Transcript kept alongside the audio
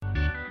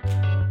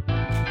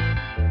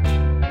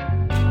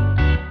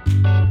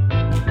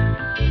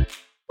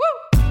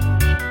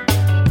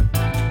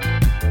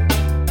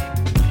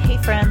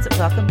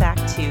welcome back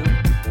to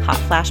Hot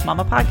Flash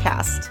Mama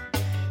Podcast.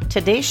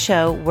 Today's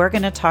show, we're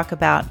going to talk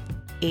about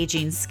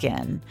aging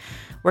skin.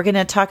 We're going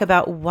to talk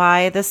about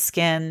why the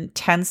skin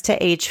tends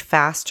to age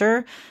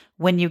faster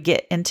when you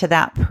get into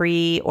that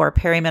pre or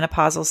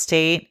perimenopausal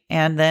state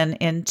and then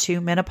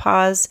into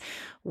menopause.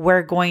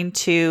 We're going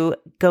to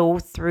go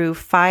through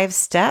 5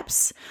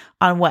 steps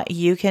on what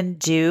you can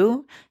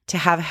do to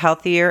have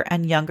healthier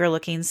and younger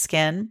looking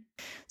skin.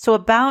 So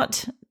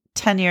about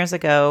 10 years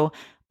ago,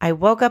 I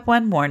woke up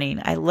one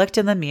morning, I looked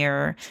in the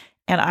mirror,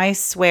 and I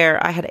swear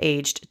I had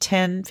aged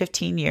 10,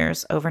 15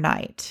 years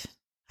overnight.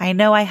 I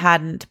know I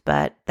hadn't,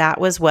 but that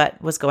was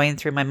what was going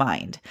through my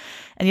mind.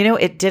 And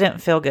it didn't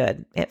feel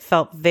good. It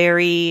felt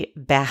very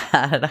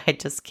bad. I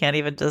just can't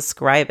even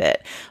describe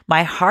it.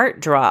 My heart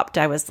dropped.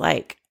 I was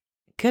like,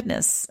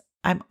 goodness,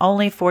 I'm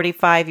only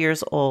 45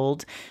 years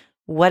old.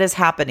 What is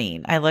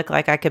happening? I look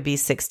like I could be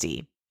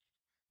 60.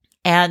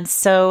 And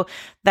so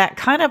that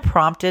kind of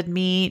prompted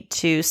me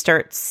to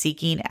start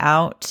seeking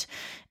out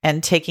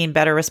and taking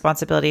better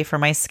responsibility for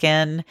my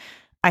skin.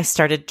 I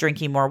started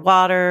drinking more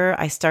water.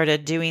 I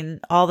started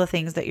doing all the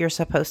things that you're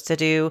supposed to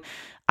do.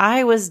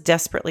 I was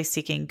desperately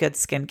seeking good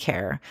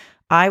skincare.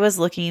 I was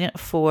looking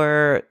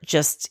for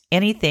just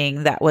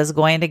anything that was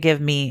going to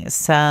give me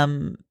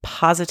some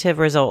positive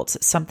results,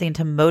 something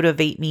to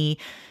motivate me,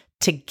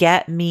 to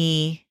get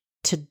me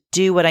to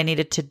do what I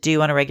needed to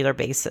do on a regular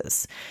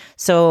basis.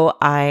 So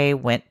I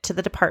went to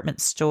the department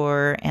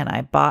store and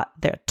I bought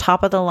their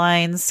top of the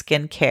line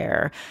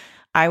skincare.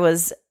 I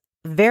was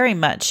very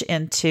much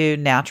into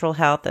natural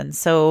health. And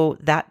so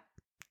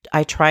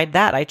I tried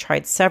that. I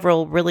tried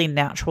several really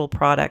natural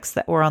products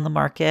that were on the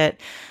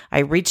market. I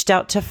reached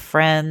out to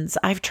friends.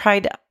 I've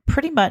tried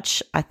pretty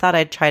much, I thought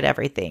I'd tried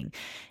everything.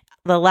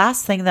 The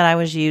last thing that I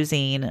was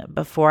using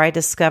before I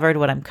discovered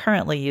what I'm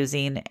currently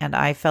using and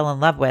I fell in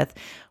love with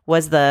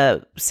was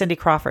the Cindy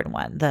Crawford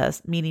one, the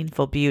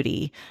Meaningful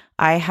Beauty.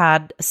 I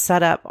had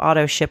set up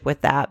auto ship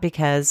with that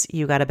because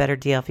you got a better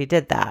deal if you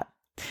did that.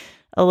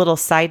 A little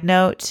side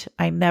note,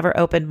 I never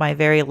opened my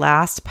very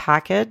last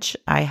package.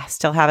 I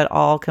still have it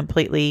all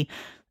completely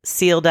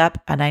sealed up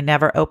and I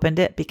never opened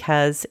it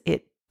because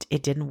it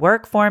didn't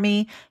work for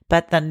me,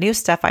 but the new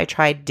stuff I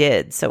tried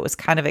did. So it was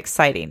kind of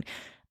exciting.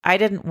 I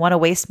didn't want to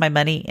waste my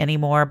money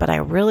anymore, but I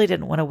really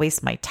didn't want to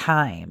waste my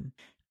time.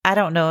 I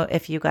don't know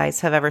if you guys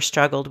have ever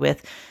struggled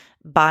with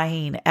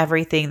buying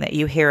everything that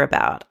you hear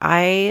about.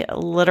 I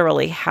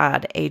literally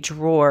had a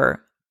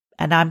drawer,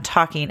 and I'm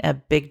talking a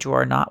big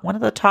drawer, not one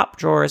of the top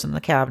drawers in the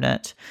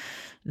cabinet,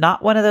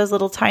 not one of those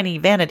little tiny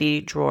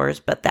vanity drawers,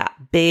 but that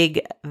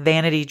big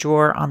vanity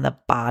drawer on the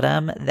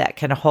bottom that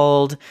can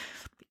hold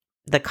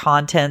the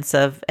contents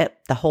of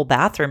the whole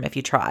bathroom if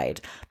you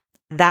tried.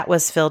 That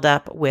was filled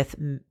up with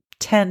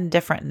 10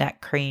 different neck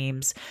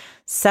creams,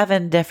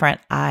 7 different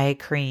eye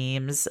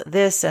creams,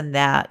 this and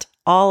that,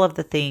 all of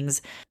the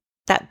things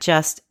that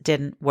just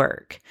didn't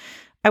work.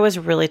 I was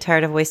really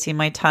tired of wasting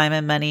my time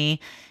and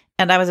money,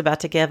 and I was about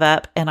to give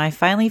up. And I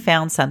finally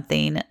found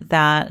something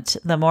that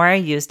the more I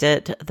used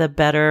it, the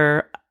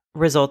better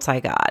results I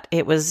got.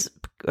 It was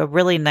a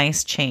really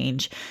nice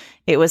change.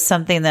 It was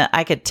something that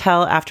I could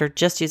tell after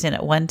just using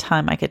it one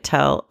time, I could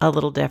tell a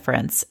little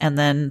difference. And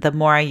then the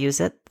more I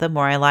use it, the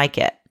more I like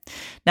it.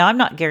 Now, I'm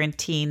not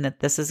guaranteeing that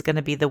this is going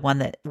to be the one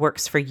that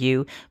works for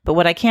you, but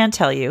what I can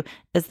tell you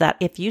is that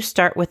if you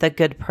start with a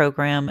good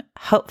program,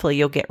 hopefully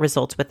you'll get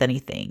results with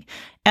anything.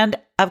 And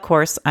of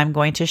course, I'm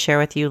going to share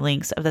with you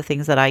links of the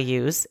things that I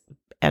use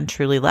and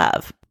truly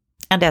love.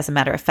 And as a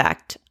matter of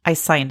fact, I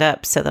signed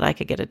up so that I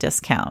could get a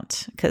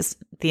discount because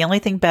the only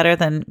thing better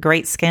than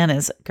great skin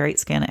is great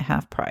skin at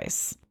half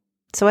price.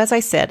 So as I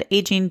said,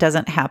 aging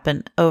doesn't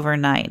happen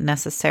overnight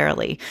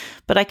necessarily,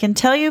 but I can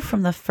tell you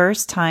from the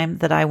first time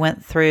that I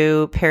went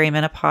through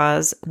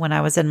perimenopause when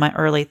I was in my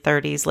early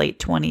 30s, late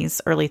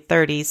 20s, early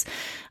 30s,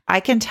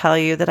 I can tell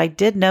you that I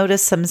did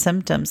notice some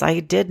symptoms. I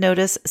did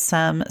notice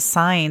some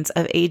signs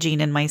of aging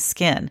in my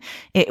skin.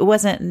 It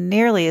wasn't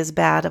nearly as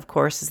bad, of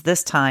course, as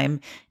this time.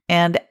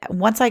 And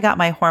once I got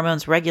my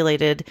hormones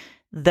regulated,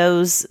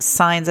 those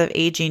signs of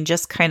aging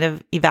just kind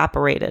of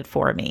evaporated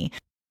for me,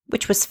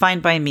 which was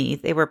fine by me.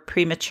 They were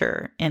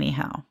premature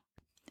anyhow.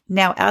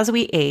 Now, as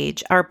we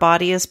age, our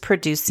body is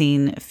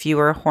producing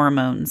fewer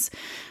hormones.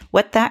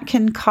 What that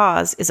can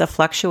cause is a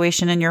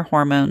fluctuation in your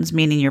hormones,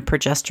 meaning your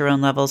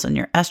progesterone levels and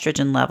your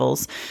estrogen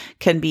levels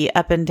can be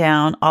up and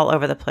down all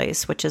over the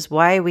place, which is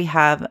why we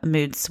have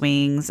mood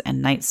swings and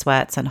night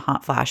sweats and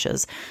hot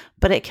flashes.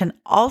 But it can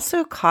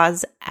also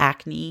cause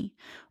acne,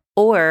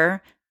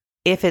 or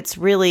if it's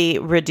really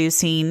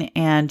reducing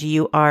and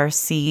you are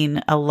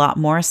seeing a lot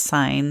more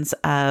signs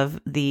of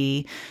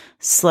the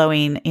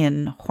slowing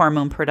in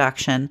hormone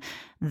production,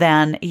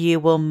 then you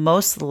will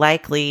most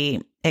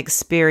likely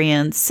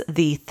experience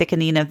the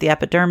thickening of the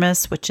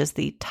epidermis, which is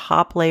the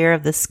top layer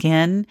of the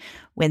skin.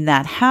 When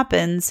that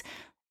happens,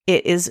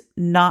 it is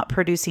not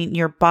producing,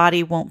 your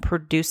body won't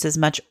produce as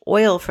much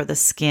oil for the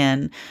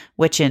skin,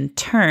 which in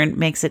turn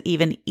makes it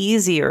even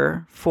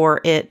easier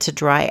for it to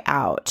dry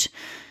out.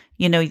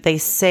 You know, they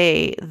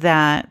say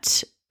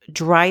that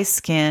dry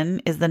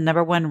skin is the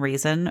number one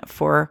reason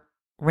for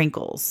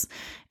wrinkles.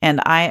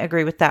 And I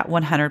agree with that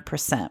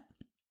 100%.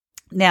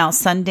 Now,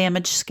 sun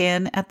damaged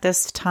skin at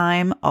this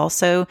time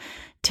also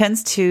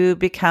tends to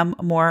become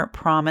more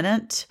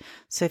prominent.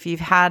 So if you've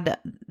had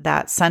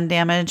that sun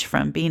damage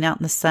from being out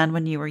in the sun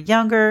when you were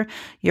younger,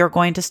 you're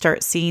going to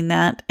start seeing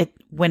that.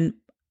 When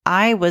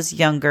I was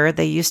younger,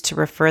 they used to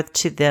refer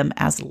to them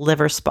as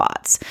liver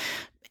spots.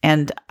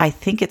 And I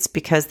think it's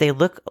because they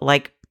look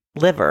like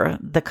liver.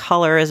 The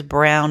color is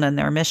brown and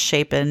they're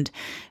misshapen.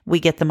 We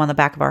get them on the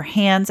back of our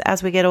hands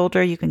as we get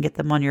older. You can get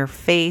them on your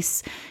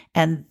face.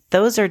 And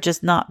those are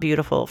just not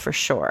beautiful for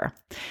sure.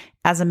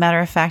 As a matter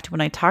of fact,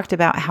 when I talked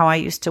about how I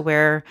used to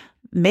wear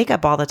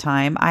makeup all the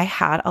time, I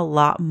had a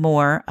lot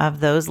more of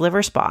those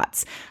liver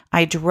spots.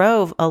 I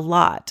drove a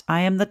lot.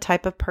 I am the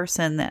type of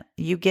person that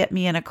you get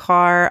me in a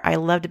car. I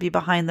love to be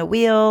behind the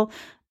wheel,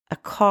 a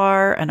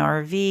car, an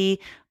RV.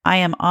 I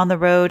am on the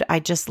road. I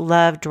just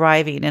love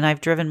driving, and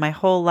I've driven my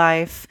whole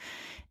life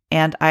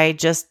and I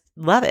just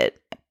love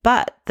it.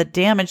 But the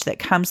damage that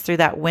comes through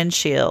that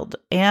windshield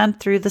and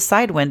through the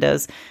side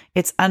windows,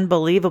 it's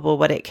unbelievable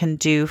what it can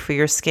do for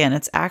your skin.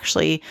 It's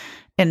actually,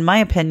 in my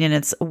opinion,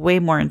 it's way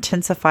more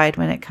intensified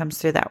when it comes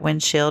through that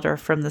windshield or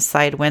from the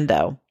side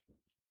window.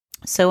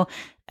 So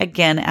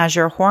again, as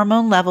your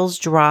hormone levels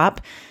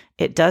drop,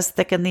 it does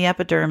thicken the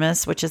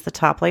epidermis, which is the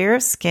top layer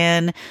of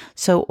skin,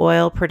 so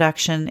oil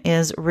production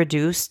is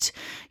reduced.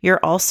 You're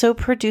also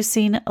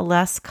producing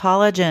less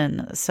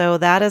collagen. So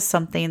that is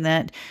something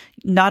that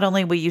not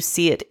only will you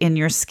see it in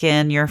your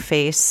skin, your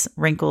face,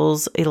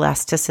 wrinkles,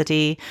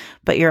 elasticity,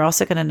 but you're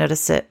also going to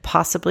notice it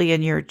possibly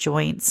in your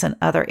joints and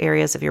other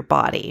areas of your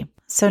body.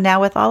 So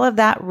now with all of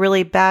that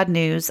really bad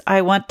news,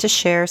 I want to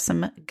share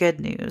some good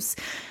news.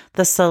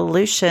 The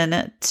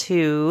solution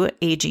to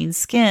aging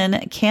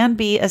skin can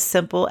be as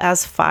simple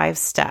as 5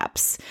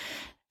 steps.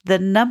 The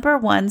number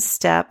one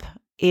step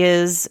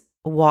is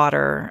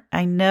water.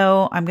 I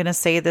know I'm going to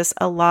say this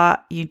a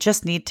lot. You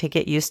just need to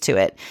get used to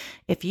it.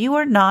 If you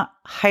are not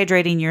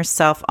hydrating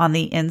yourself on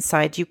the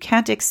inside, you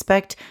can't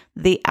expect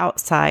the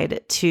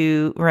outside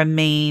to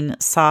remain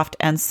soft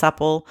and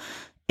supple.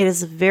 It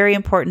is very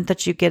important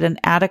that you get an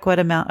adequate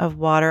amount of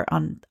water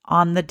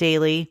on the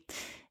daily.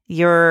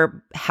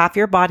 Half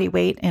your body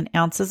weight in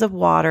ounces of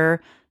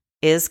water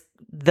is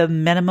the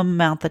minimum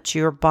amount that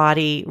your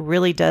body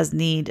really does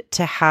need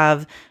to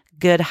have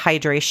good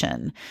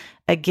hydration.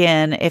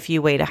 Again, if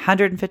you weighed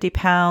 150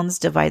 pounds,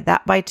 divide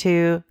that by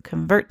 2,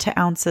 convert to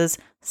ounces,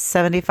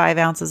 75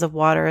 ounces of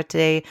water a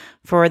day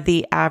for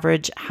the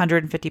average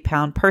 150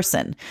 pound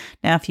person.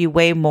 Now, if you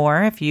weigh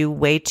more, if you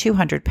weigh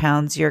 200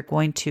 pounds, you're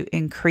going to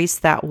increase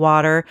that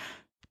water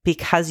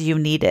because you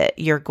need it.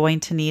 You're going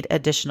to need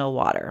additional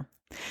water.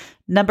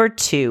 Number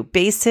 2,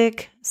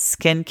 basic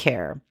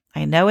skincare.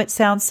 I know it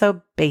sounds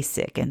so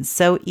basic and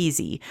so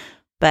easy,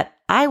 but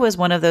I was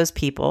one of those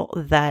people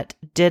that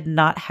did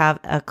not have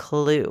a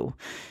clue.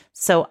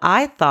 So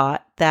I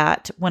thought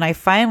that when I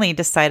finally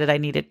decided I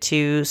needed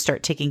to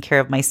start taking care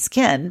of my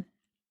skin,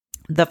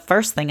 the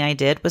first thing I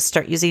did was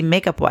start using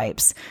makeup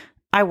wipes.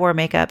 I wore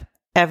makeup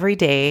every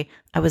day.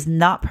 I was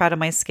not proud of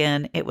my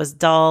skin. It was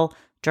dull,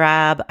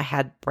 drab. I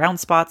had brown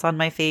spots on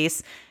my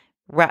face.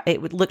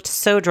 It looked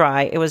so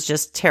dry. It was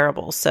just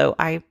terrible. So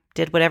I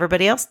did what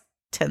everybody else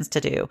tends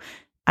to do.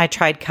 I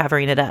tried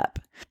covering it up.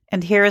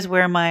 And here is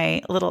where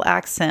my little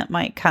accent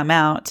might come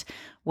out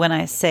when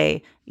I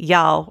say,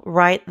 y'all,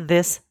 write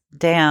this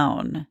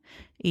down.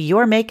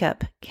 Your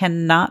makeup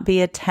cannot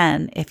be a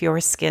 10 if your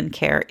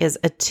skincare is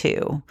a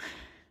 2.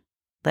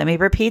 Let me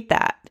repeat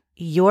that.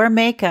 Your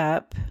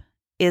makeup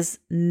is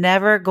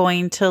never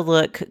going to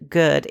look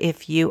good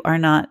if you are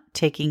not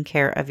taking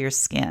care of your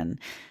skin.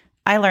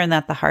 I learned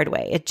that the hard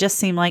way. It just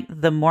seemed like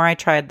the more I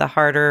tried,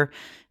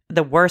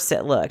 the worse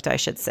it looked, I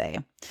should say.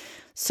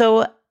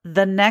 So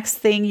the next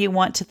thing you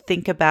want to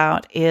think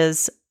about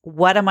is,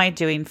 what am I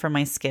doing for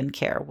my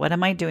skincare? What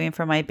am I doing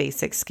for my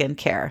basic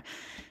skincare?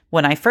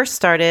 When I first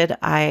started,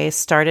 I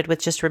started with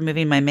just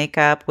removing my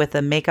makeup with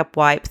a makeup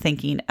wipe,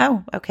 thinking,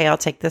 oh, okay, I'll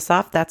take this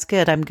off. That's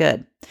good. I'm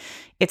good.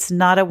 It's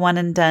not a one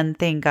and done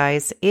thing,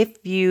 guys. If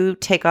you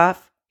take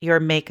off your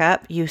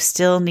makeup, you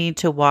still need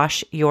to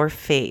wash your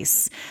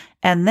face.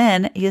 And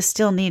then you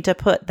still need to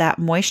put that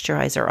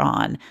moisturizer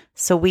on.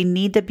 So we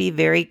need to be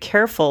very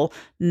careful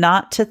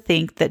not to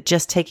think that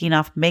just taking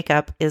off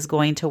makeup is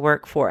going to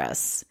work for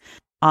us.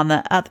 On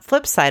the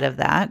flip side of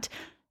that,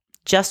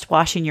 just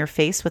washing your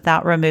face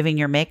without removing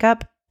your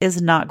makeup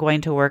is not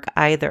going to work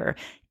either.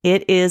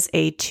 It is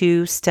a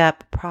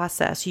 2-step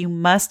process. You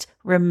must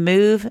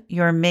remove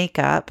your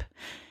makeup.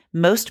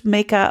 Most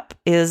makeup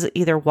is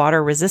either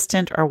water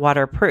resistant or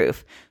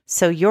waterproof.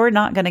 So you're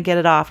not going to get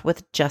it off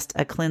with just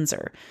a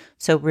cleanser.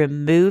 So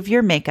remove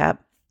your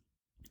makeup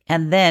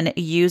and then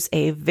use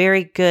a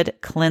very good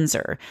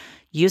cleanser.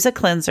 Use a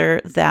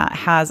cleanser that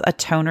has a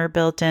toner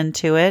built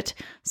into it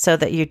so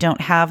that you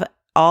don't have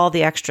all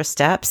the extra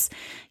steps,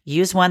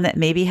 use one that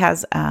maybe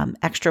has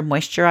extra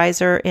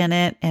moisturizer in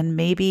it, and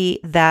maybe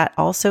that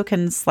also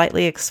can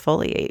slightly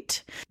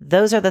exfoliate.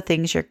 Those are the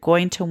things you're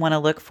going to want to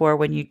look for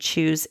when you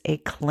choose a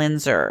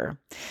cleanser.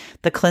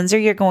 The cleanser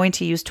you're going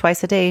to use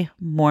twice a day,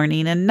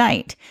 morning and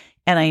night.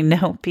 And I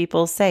know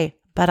people say,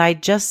 but I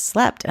just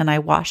slept and I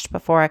washed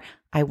before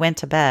I went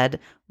to bed.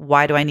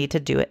 Why do I need to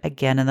do it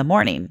again in the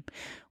morning?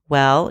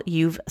 Well,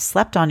 you've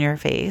slept on your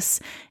face,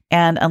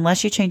 and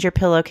unless you change your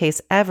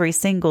pillowcase every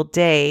single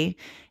day,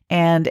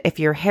 and if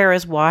your hair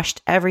is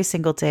washed every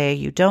single day,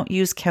 you don't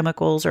use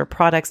chemicals or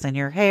products in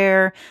your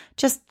hair,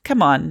 just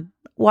come on,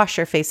 wash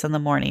your face in the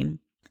morning.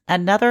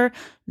 Another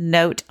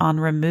note on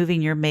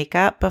removing your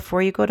makeup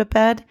before you go to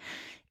bed: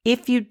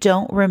 if you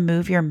don't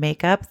remove your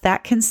makeup,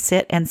 that can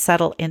sit and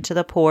settle into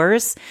the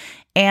pores,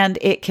 and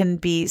it can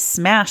be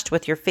smashed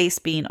with your face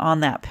being on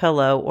that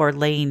pillow or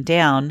laying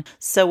down.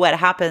 So what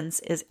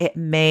happens is it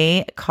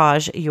may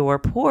cause your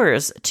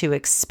pores to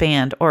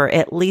expand, or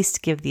at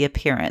least give the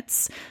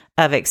appearance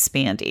of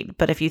expanding.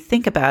 But if you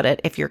think about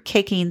it, if you're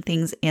caking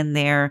things in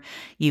there,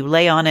 you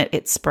lay on it,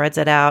 it spreads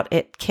it out,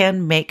 it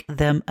can make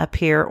them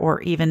appear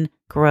or even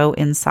grow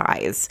in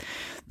size.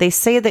 They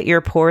say that your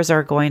pores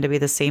are going to be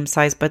the same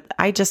size, but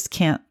I just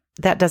can't.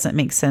 That doesn't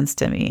make sense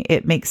to me.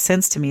 It makes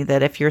sense to me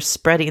that if you're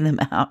spreading them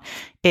out,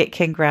 it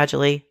can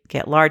gradually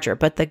get larger.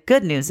 But the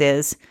good news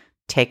is,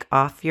 take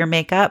off your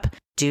makeup,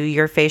 do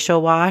your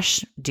facial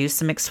wash, do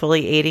some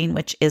exfoliating,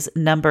 which is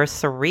number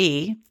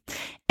 3,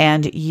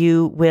 and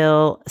you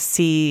will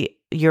see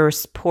your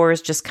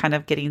pores just kind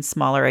of getting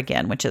smaller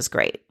again, which is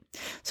great.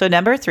 So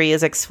number 3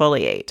 is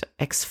exfoliate.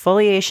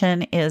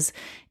 Exfoliation is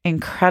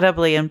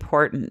incredibly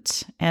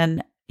important,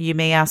 and you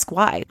may ask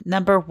why.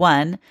 Number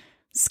 1,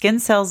 skin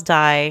cells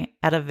die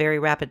at a very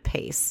rapid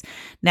pace.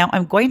 Now,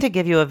 I'm going to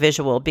give you a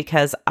visual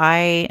because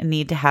I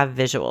need to have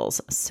visuals.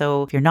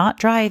 So if you're not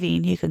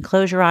driving, you can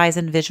close your eyes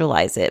and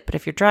visualize it. But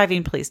if you're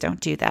driving, please don't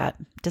do that.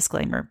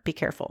 Disclaimer, be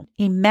careful.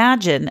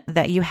 Imagine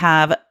that you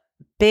have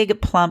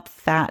big, plump,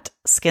 fat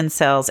skin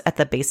cells at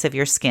the base of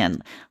your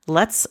skin.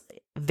 Let's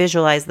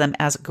visualize them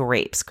as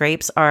grapes.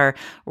 Grapes are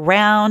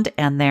round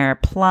and they're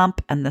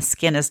plump and the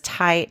skin is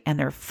tight and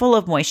they're full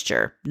of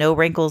moisture. No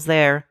wrinkles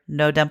there,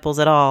 no dimples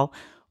at all.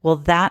 Well,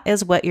 that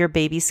is what your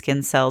baby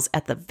skin cells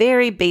at the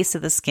very base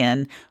of the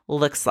skin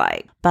looks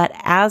like. But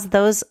as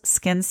those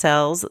skin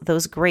cells,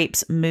 those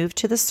grapes, move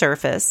to the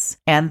surface,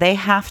 and they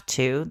have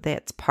to,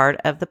 that's part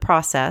of the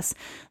process,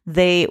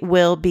 they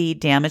will be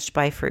damaged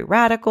by free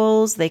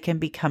radicals. They can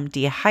become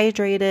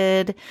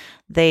dehydrated.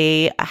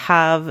 They're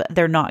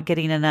not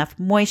getting enough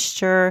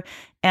moisture,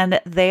 and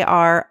they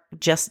are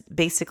just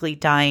basically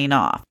dying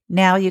off.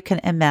 Now you can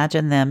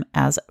imagine them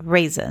as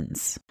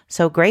raisins.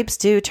 So grapes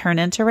do turn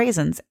into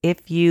raisins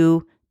if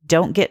you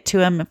don't get to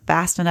them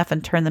fast enough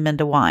and turn them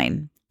into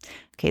wine.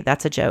 Okay,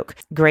 that's a joke.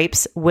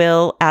 Grapes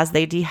will, as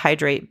they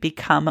dehydrate,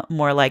 become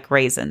more like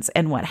raisins.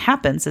 And what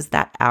happens is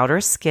that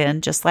outer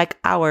skin, just like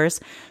ours,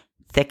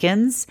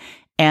 thickens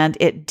and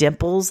it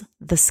dimples.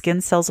 The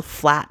skin cells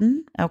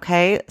flatten,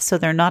 okay? So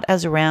they're not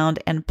as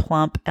round and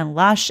plump and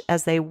lush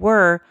as they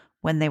were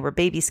when they were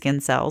baby skin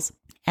cells.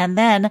 And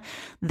then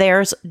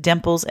there's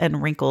dimples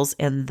and wrinkles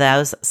in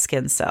those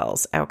skin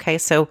cells. Okay,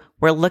 so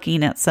we're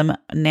looking at some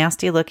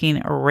nasty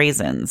looking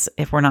raisins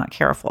if we're not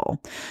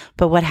careful.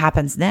 But what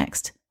happens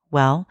next?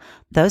 Well,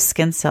 those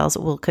skin cells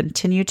will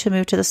continue to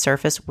move to the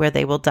surface where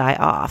they will die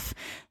off.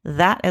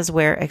 That is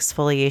where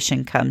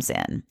exfoliation comes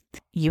in.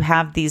 You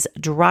have these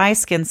dry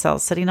skin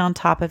cells sitting on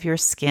top of your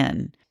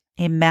skin.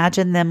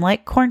 Imagine them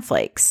like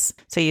cornflakes.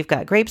 So you've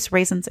got grapes,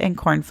 raisins, and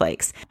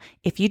cornflakes.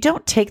 If you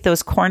don't take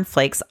those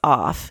cornflakes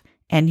off,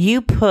 and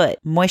you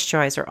put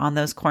moisturizer on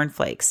those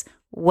cornflakes,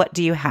 what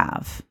do you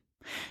have?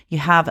 You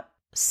have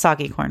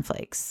soggy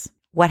cornflakes.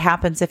 What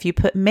happens if you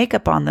put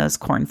makeup on those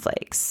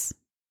cornflakes?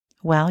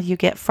 Well, you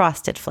get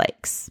frosted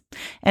flakes.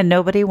 And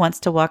nobody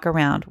wants to walk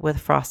around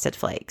with frosted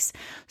flakes.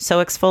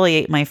 So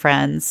exfoliate, my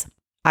friends.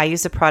 I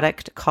use a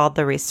product called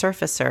the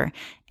Resurfacer,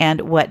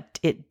 and what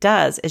it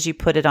does is you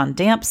put it on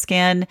damp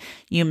skin,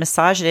 you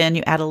massage it in,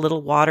 you add a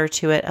little water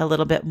to it, a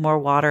little bit more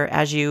water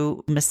as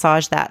you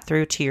massage that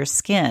through to your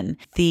skin.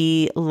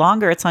 The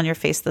longer it's on your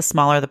face, the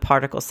smaller the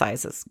particle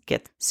sizes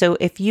get. So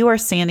if you are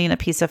sanding a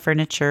piece of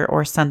furniture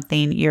or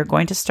something, you're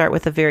going to start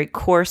with a very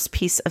coarse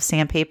piece of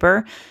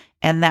sandpaper,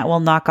 and that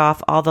will knock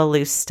off all the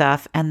loose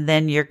stuff, and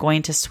then you're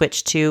going to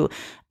switch to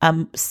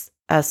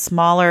a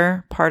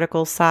smaller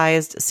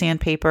particle-sized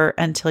sandpaper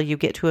until you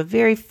get to a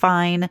very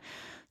fine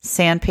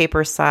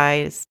sandpaper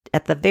size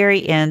at the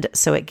very end,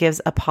 so it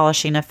gives a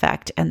polishing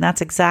effect. And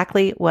that's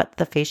exactly what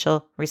the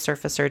facial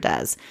resurfacer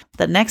does.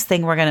 The next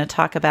thing we're going to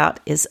talk about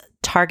is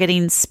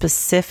targeting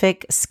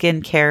specific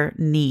skincare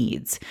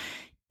needs.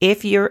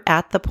 If you're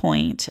at the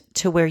point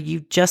to where you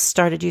just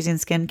started using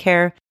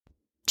skincare,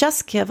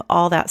 just give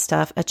all that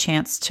stuff a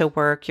chance to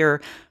work.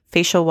 Your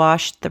facial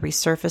wash, the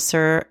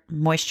resurfacer,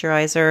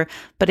 moisturizer.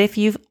 But if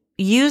you've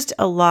used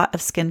a lot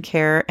of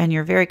skincare and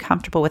you're very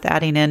comfortable with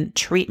adding in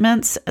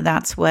treatments,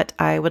 that's what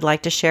I would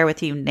like to share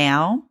with you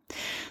now.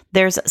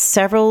 There's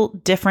several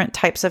different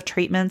types of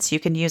treatments. You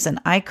can use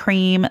an eye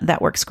cream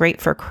that works great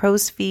for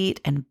crow's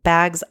feet and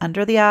bags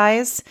under the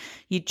eyes.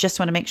 You just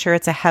want to make sure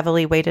it's a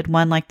heavily weighted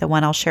one like the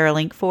one I'll share a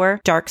link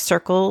for. Dark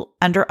circle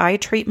under eye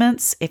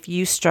treatments. If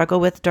you struggle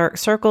with dark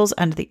circles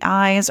under the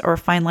eyes or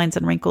fine lines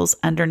and wrinkles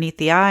underneath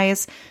the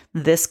eyes,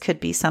 this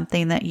could be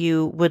something that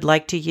you would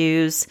like to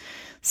use.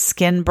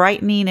 Skin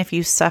brightening if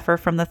you suffer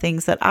from the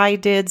things that I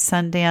did,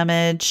 sun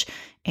damage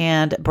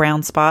and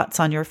brown spots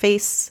on your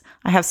face.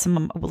 I have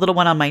a little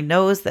one on my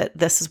nose that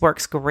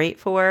works great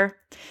for.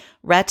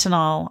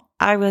 Retinol.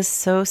 I was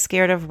so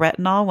scared of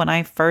retinol when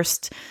I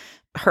first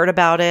heard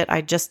about it.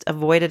 I just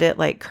avoided it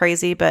like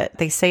crazy, but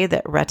they say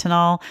that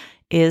retinol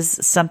is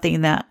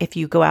something that if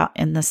you go out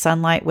in the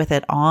sunlight with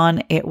it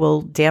on, it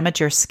will damage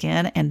your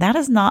skin. And that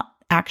is not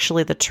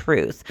actually the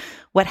truth.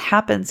 What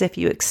happens if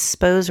you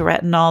expose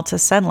retinol to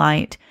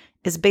sunlight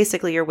is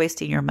basically you're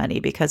wasting your money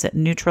because it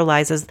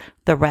neutralizes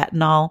the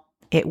retinol.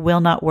 It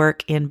will not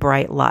work in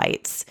bright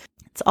lights.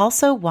 It's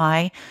also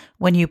why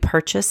when you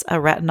purchase a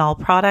retinol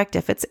product,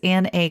 if it's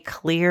in a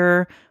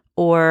clear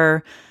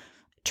or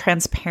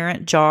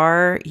transparent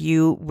jar,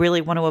 you really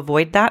want to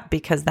avoid that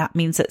because that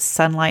means that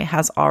sunlight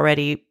has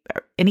already,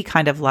 any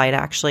kind of light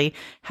actually,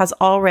 has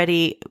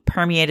already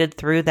permeated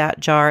through that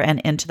jar and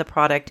into the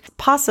product,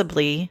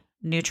 possibly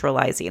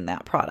neutralizing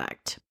that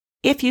product.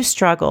 If you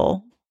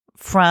struggle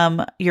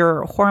from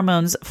your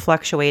hormones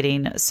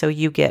fluctuating, so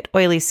you get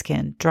oily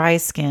skin, dry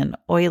skin,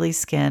 oily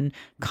skin,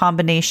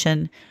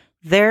 combination,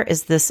 there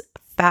is this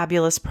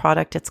fabulous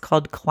product. It's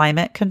called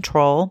Climate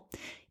Control.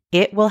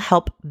 It will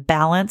help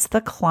balance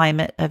the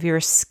climate of your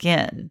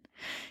skin.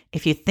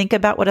 If you think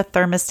about what a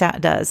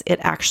thermostat does, it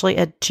actually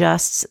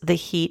adjusts the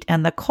heat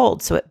and the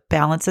cold, so it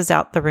balances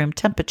out the room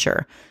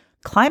temperature.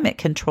 Climate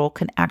Control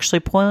can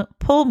actually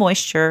pull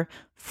moisture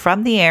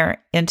from the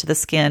air into the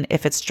skin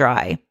if it's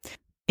dry.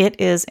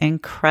 It is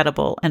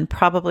incredible and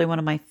probably one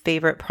of my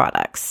favorite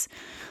products.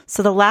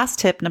 So the last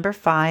tip, number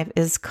 5,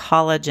 is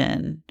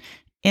collagen.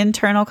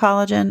 Internal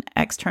collagen,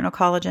 external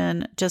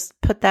collagen, just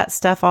put that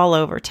stuff all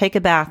over. Take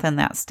a bath in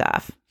that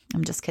stuff.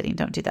 I'm just kidding.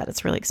 Don't do that.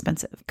 It's really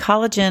expensive.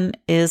 Collagen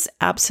is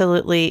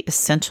absolutely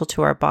essential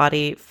to our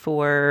body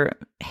for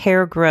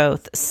hair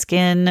growth,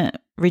 skin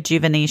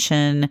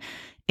rejuvenation.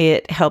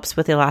 It helps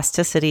with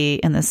elasticity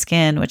in the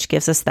skin, which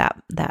gives us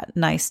that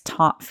nice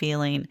taut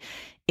feeling.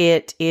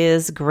 It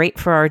is great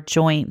for our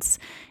joints.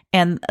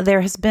 And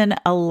there has been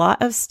a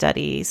lot of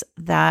studies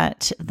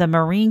that the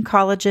marine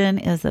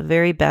collagen is the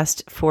very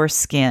best for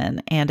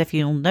skin. And if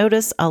you'll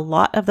notice, a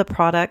lot of the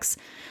products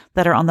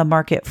that are on the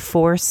market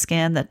for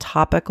skin, the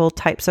topical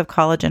types of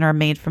collagen, are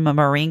made from a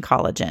marine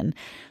collagen.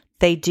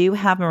 They do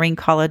have marine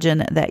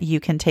collagen that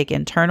you can take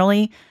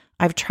internally.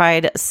 I've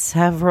tried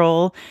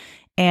several,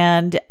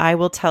 and I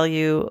will tell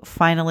you,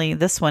 finally,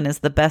 this one is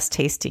the best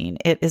tasting.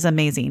 It is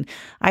amazing.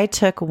 I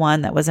took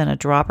one that was in a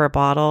dropper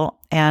bottle,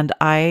 and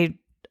I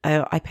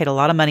paid a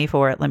lot of money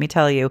for it. Let me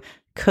tell you,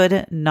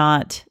 could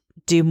not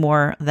do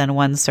more than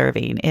one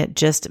serving. It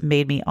just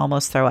made me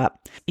almost throw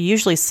up.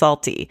 Usually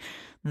salty.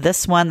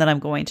 This one that I'm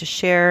going to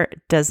share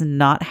does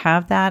not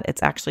have that.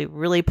 It's actually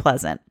really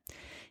pleasant.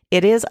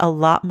 It is a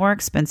lot more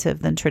expensive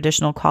than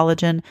traditional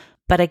collagen,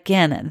 but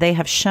again, they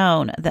have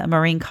shown that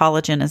marine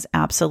collagen is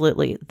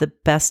absolutely the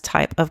best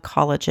type of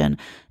collagen,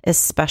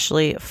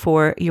 especially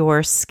for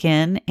your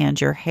skin and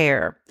your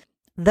hair.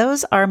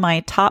 Those are my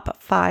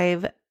top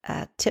 5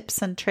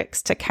 tips and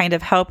tricks to kind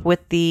of help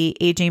with the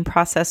aging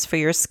process for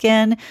your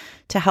skin,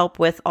 to help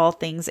with all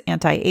things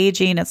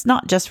anti-aging. It's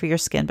not just for your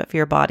skin, but for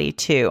your body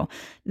too.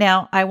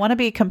 Now, I want to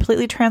be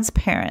completely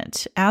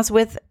transparent. As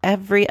with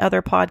every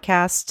other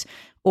podcast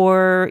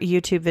or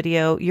YouTube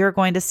video, you're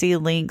going to see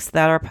links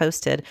that are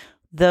posted.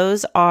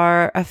 Those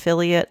are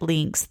affiliate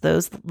links.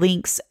 Those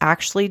links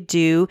actually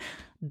do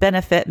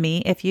benefit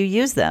me if you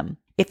use them.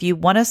 If you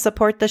want to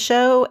support the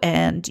show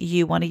and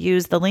you want to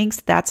use the links,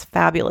 that's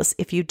fabulous.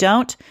 If you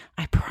don't,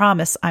 I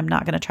promise I'm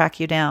not going to track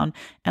you down.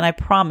 And I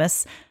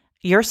promise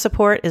your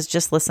support is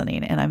just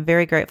listening. And I'm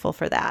very grateful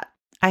for that.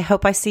 I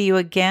hope I see you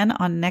again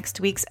on next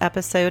week's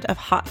episode of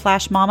Hot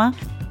Flash Mama.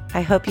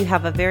 I hope you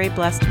have a very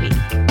blessed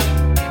week.